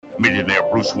Millionaire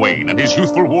Bruce Wayne and his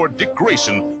youthful ward Dick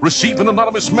Grayson receive an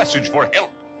anonymous message for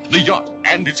help. The yacht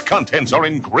and its contents are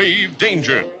in grave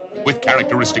danger. With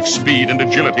characteristic speed and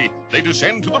agility, they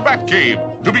descend to the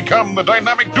Batcave to become the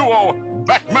dynamic duo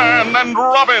Batman and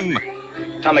Robin.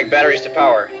 Atomic batteries to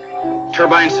power.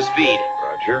 Turbines to speed.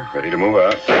 Roger, ready to move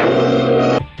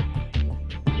out.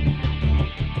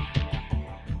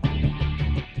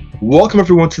 Welcome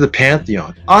everyone to the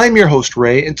Pantheon. I'm your host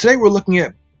Ray, and today we're looking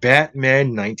at Batman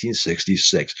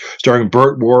 1966, starring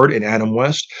Burt Ward and Adam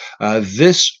West.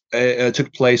 This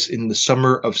took place in the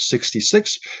summer of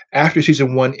 '66. After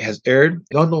season 1 has aired,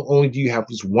 not only do you have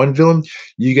this one villain,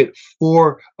 you get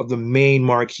 4 of the main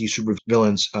marquee super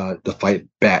villains to fight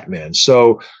Batman.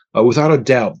 So, without a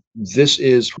doubt, this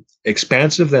is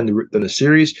expansive than the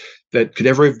series that could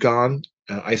ever have gone.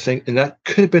 I think, and that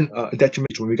could have been a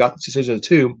detriment when we got to season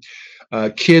 2.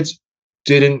 Kids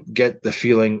didn't get the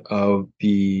feeling of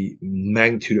the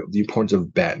magnitude of the importance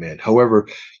of Batman. However,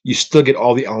 you still get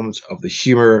all the elements of the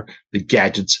humor, the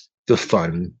gadgets, the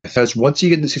fun. Because once you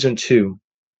get into season 2,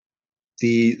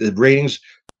 the ratings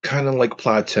kind of like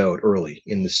plateaued early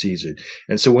in the season.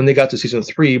 And so when they got to season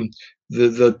 3,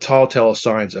 the telltale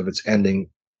signs of its ending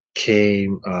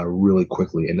came really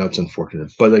quickly, and that's unfortunate.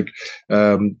 But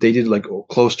they did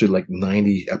close to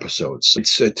 90 episodes.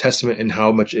 It's a testament in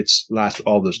how much it's lasted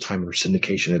all this time for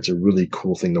syndication. It's a really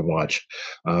cool thing to watch.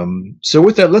 So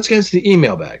with that, let's get into the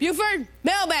email bag. Buford,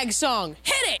 mailbag song,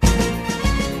 hit it!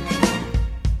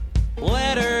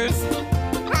 Letters.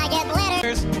 I get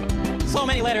letters. So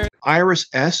many letters. Iris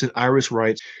S. and Iris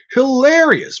writes,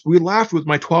 hilarious. We laughed with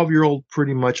my 12-year-old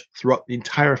pretty much throughout the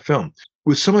entire film,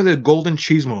 with some of the golden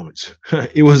cheese moments.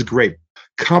 It was great.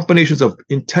 Combinations of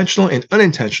intentional and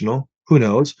unintentional, who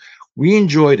knows. We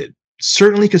enjoyed it.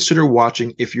 Certainly consider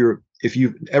watching if you've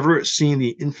ever seen the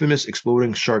infamous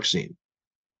exploding shark scene.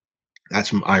 That's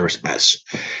from Iris S.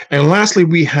 And lastly,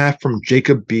 we have from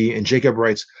Jacob B. And Jacob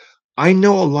writes, I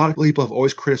know a lot of people have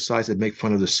always criticized and make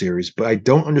fun of the series, but I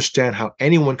don't understand how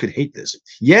anyone could hate this.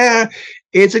 Yeah,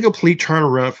 it's a complete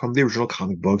turnaround from the original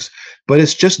comic books, but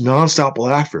it's just nonstop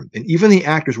laughter, and even the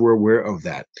actors were aware of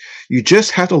that. You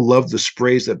just have to love the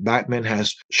sprays that Batman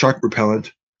has, shark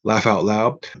repellent, laugh out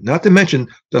loud, not to mention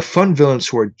the fun villains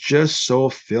who are just so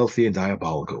filthy and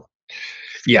diabolical.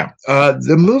 Yeah,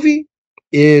 the movie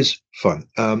is fun.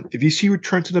 If you see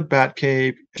Return to the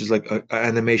Batcave, which is like an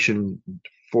animation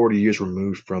 40 years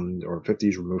removed from, or 50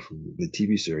 years removed from the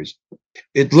TV series,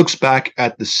 it looks back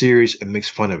at the series and makes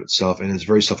fun of itself, and is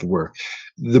very self-aware.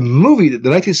 The movie, the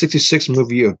 1966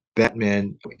 movie of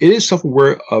Batman, it is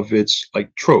self-aware of its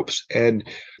tropes, and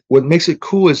what makes it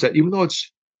cool is that even though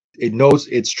it knows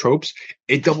its tropes,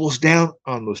 it doubles down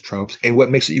on those tropes. And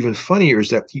what makes it even funnier is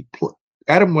that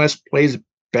Adam West plays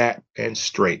Batman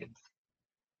straight,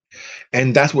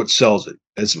 and that's what sells it.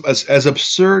 As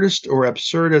absurd as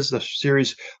the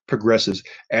series progresses,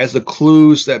 as the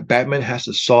clues that Batman has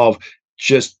to solve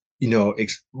just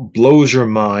blows your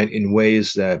mind in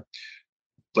ways that,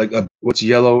 what's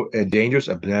yellow and dangerous?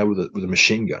 A banana with a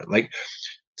machine gun.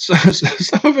 Some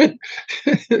of it,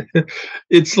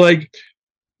 it's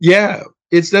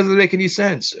it doesn't make any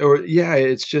sense, or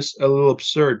it's just a little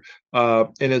absurd,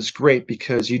 and it's great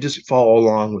because you just follow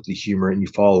along with the humor and you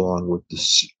follow along with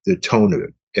the tone of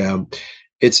it.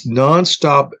 It's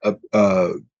nonstop,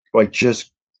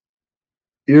 just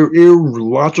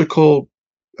illogical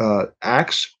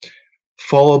acts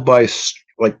followed by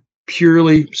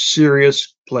purely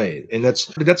serious play, and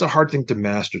that's a hard thing to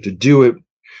master. To do it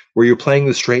where you're playing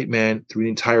the straight man through the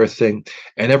entire thing,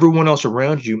 and everyone else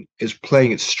around you is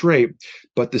playing it straight,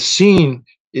 but the scene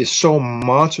is so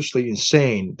monstrously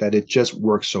insane that it just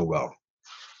works so well.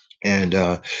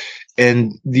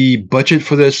 And the budget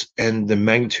for this and the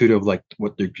magnitude of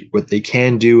what they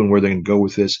can do and where they're going to go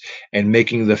with this, and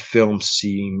making the film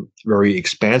seem very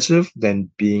expansive than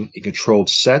being a controlled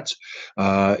set,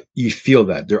 you feel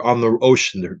that they're on the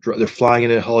ocean, they're flying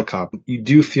in a helicopter. You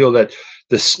do feel that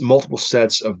this multiple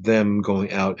sets of them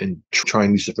going out and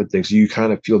trying these different things. You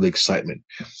kind of feel the excitement,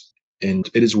 and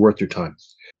it is worth your time.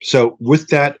 So with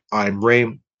that, I'm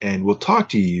Ray, and we'll talk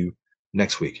to you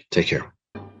next week. Take care.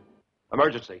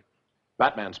 Emergency.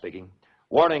 Batman speaking.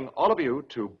 Warning all of you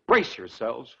to brace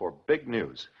yourselves for big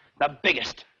news. The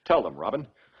biggest. Tell them, Robin.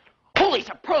 Holy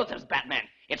superlatives, Batman.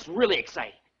 It's really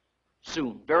exciting.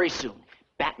 Soon, very soon,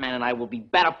 Batman and I will be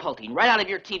batapulting right out of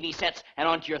your TV sets and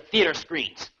onto your theater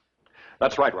screens.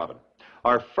 That's right, Robin.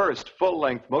 Our first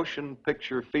full-length motion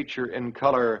picture feature in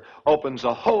color opens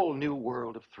a whole new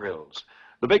world of thrills.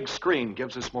 The big screen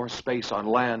gives us more space on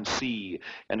land, sea,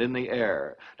 and in the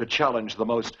air to challenge the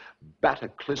most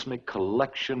cataclysmic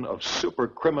collection of super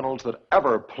criminals that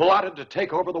ever plotted to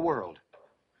take over the world.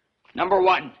 Number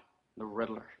 1, the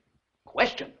Riddler.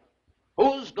 Question: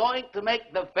 who's going to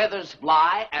make the feathers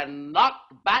fly and knock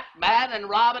Batman and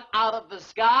Robin out of the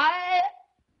sky?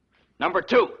 Number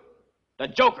 2, the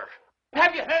Joker.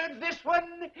 Have you heard this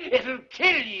one? It'll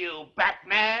kill you,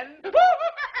 Batman.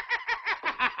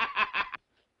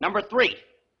 Number 3,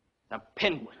 the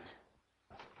Penguin.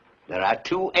 There are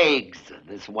 2 eggs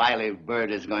this wily bird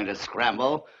is going to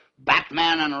scramble.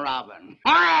 Batman and Robin.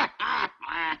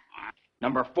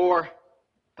 Number 4,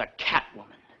 the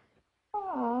Catwoman.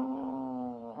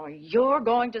 Oh, you're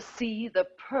going to see the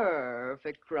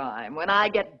perfect crime when I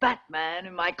get Batman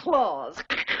in my claws.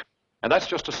 And that's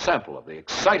just a sample of the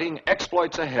exciting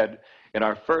exploits ahead in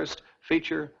our first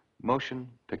feature motion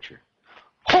picture.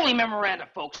 Holy memoranda,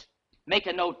 folks. Make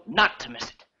a note not to miss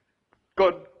it.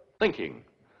 Good thinking,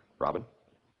 Robin.